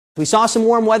We saw some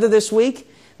warm weather this week,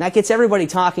 and that gets everybody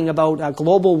talking about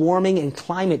global warming and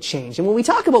climate change. And when we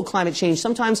talk about climate change,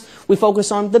 sometimes we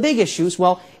focus on the big issues.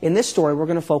 Well, in this story, we're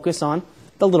going to focus on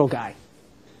the little guy.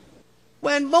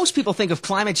 When most people think of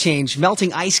climate change,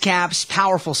 melting ice caps,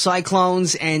 powerful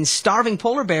cyclones, and starving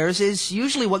polar bears is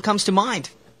usually what comes to mind.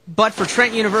 But for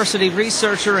Trent University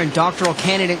researcher and doctoral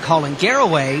candidate Colin,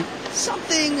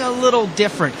 something a little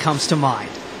different comes to mind.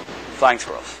 Flying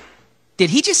squirrels. Did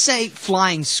he just say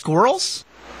flying squirrels?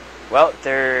 Well,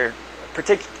 they're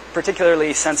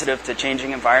particularly sensitive to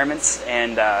changing environments,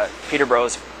 and Peterborough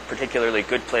is a particularly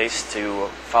good place to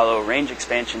follow range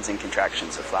expansions and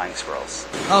contractions of flying squirrels.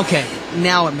 Okay,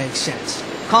 now it makes sense.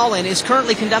 Colin is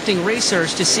currently conducting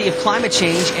research to see if climate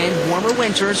change and warmer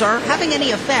winters are having any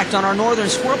effect on our northern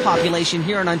squirrel population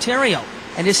here in Ontario,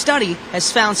 and his study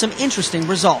has found some interesting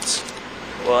results.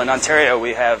 Well, in Ontario,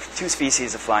 we have two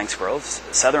species of flying squirrels,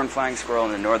 the southern flying squirrel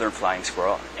and the northern flying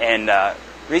squirrel. And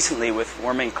recently, with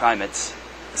warming climates,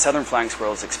 the southern flying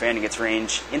squirrel is expanding its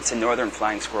range into northern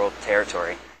flying squirrel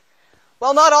territory.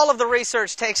 Well, not all of the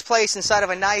research takes place inside of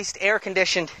a nice,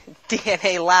 air-conditioned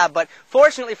DNA lab, but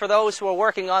fortunately for those who are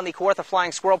working on the Kawartha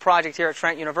Flying Squirrel project here at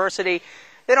Trent University,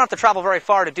 they don't have to travel very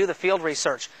far to do the field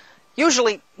research.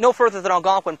 Usually, no further than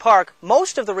Algonquin Park,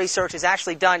 most of the research is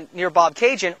actually done near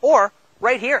Bobcaygeon or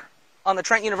right here on the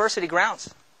Trent University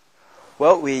grounds.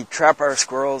 Well, we trap our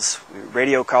squirrels, we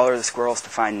radio collar the squirrels to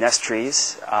find nest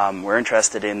trees. We're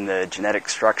interested in the genetic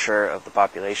structure of the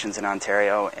populations in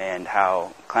Ontario and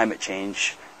how climate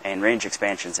change and range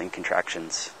expansions and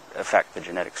contractions affect the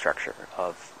genetic structure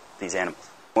of these animals.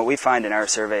 What we find in our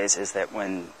surveys is that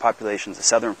when populations of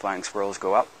southern flying squirrels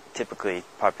go up, typically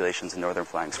populations of northern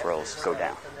flying squirrels go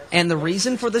down. And the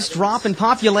reason for this drop in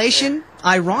population,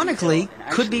 ironically,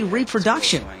 could be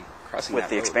reproduction. With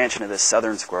the expansion of this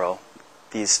southern squirrel,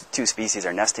 these two species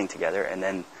are nesting together, and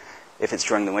then if it's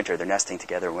during the winter, they're nesting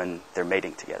together when they're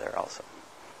mating together also.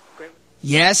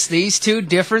 Yes, these two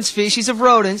different species of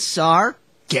rodents are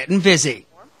getting busy.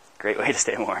 Great way to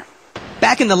stay warm.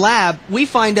 Back in the lab, we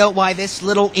find out why this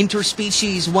little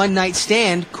interspecies one-night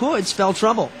stand could spell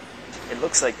trouble. It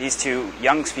looks like these two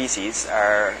young species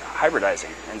are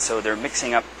hybridizing, and so they're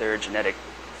mixing up their genetic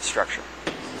structure.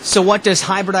 So what does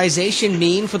hybridization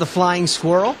mean for the flying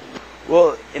squirrel?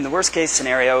 Well, in the worst case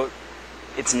scenario,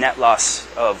 it's net loss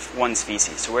of one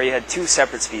species. So where you had two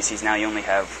separate species, now you only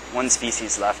have one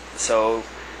species left. So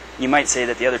you might say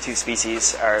that the other two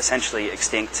species are essentially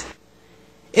extinct.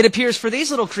 It appears for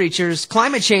these little creatures,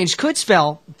 climate change could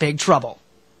spell big trouble.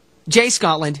 Jay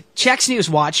Scotland, Checks News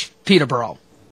Watch, Peterborough.